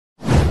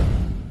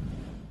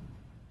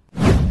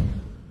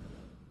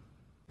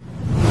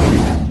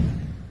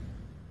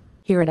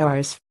Here at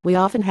ours, we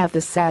often have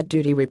the sad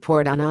duty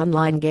report on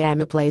online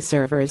gameplay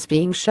servers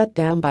being shut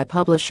down by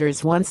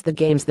publishers once the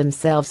games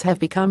themselves have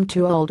become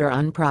too old or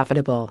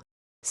unprofitable.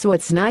 So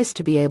it's nice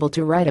to be able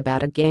to write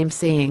about a game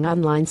seeing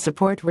online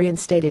support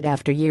reinstated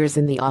after years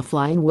in the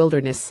offline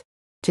wilderness.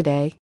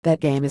 Today, that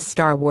game is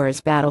Star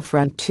Wars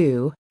Battlefront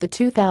 2, the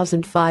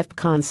 2005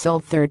 console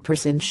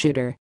third-person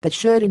shooter that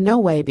should in no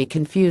way be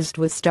confused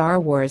with Star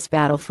Wars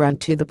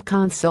Battlefront 2, the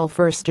console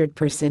first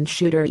third-person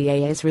shooter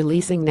EA is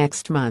releasing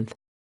next month.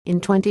 In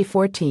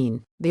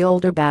 2014, the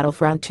older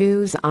Battlefront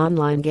 2's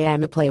online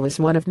gameplay was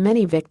one of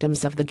many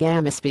victims of the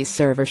Gamesby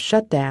server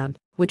shutdown,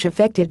 which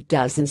affected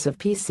dozens of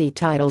PC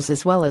titles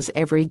as well as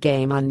every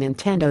game on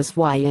Nintendo's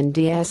Wii and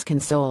DS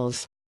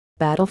consoles.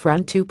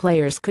 Battlefront 2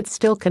 players could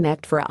still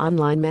connect for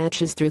online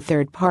matches through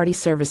third-party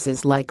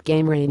services like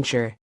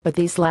GameRanger, but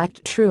these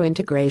lacked true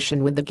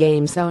integration with the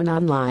game's own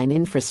online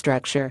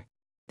infrastructure.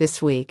 This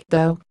week,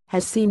 though,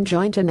 has seen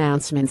joint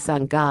announcements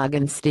on GOG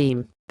and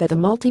Steam that the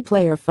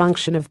multiplayer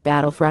function of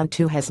Battlefront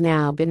 2 has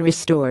now been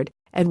restored,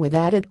 and with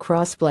added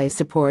cross-play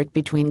support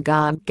between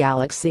GOG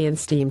Galaxy and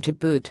Steam to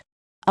boot.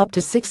 Up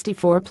to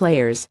 64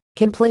 players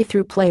can play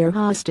through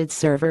player-hosted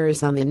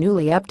servers on the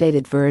newly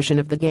updated version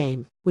of the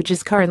game, which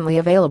is currently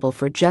available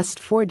for just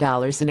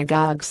 $4 in a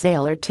GOG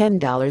sale or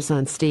 $10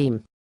 on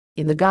Steam.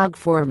 In the GOG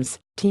forums,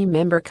 team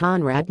member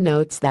Conrad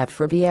notes that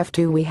for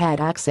BF2 we had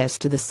access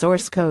to the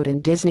source code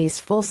and Disney's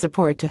full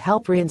support to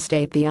help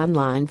reinstate the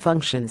online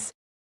functions.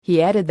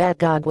 He added that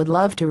GOG would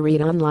love to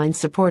read online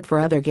support for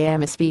other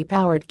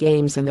Gamesby-powered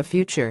games in the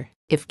future,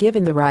 if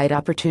given the right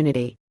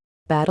opportunity.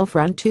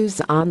 Battlefront 2's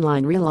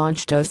online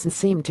relaunch doesn't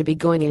seem to be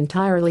going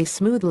entirely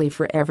smoothly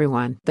for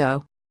everyone,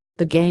 though.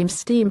 The game's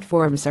Steam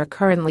forums are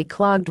currently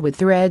clogged with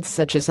threads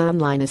such as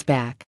 "Online is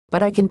back,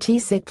 but I can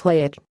T-Sig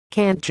play it,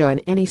 can't join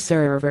any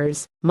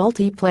servers,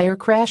 multiplayer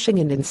crashing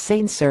and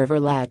insane server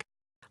lag."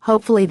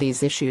 Hopefully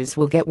these issues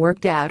will get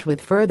worked out with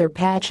further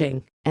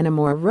patching and a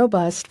more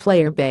robust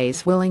player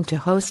base willing to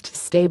host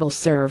stable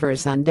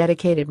servers on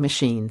dedicated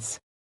machines.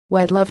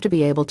 Well, I'd love to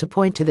be able to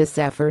point to this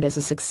effort as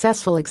a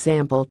successful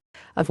example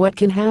of what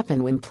can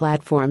happen when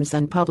platforms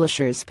and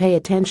publishers pay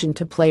attention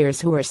to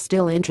players who are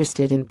still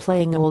interested in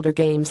playing older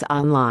games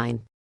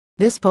online.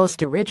 This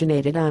post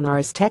originated on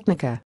Ars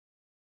Technica.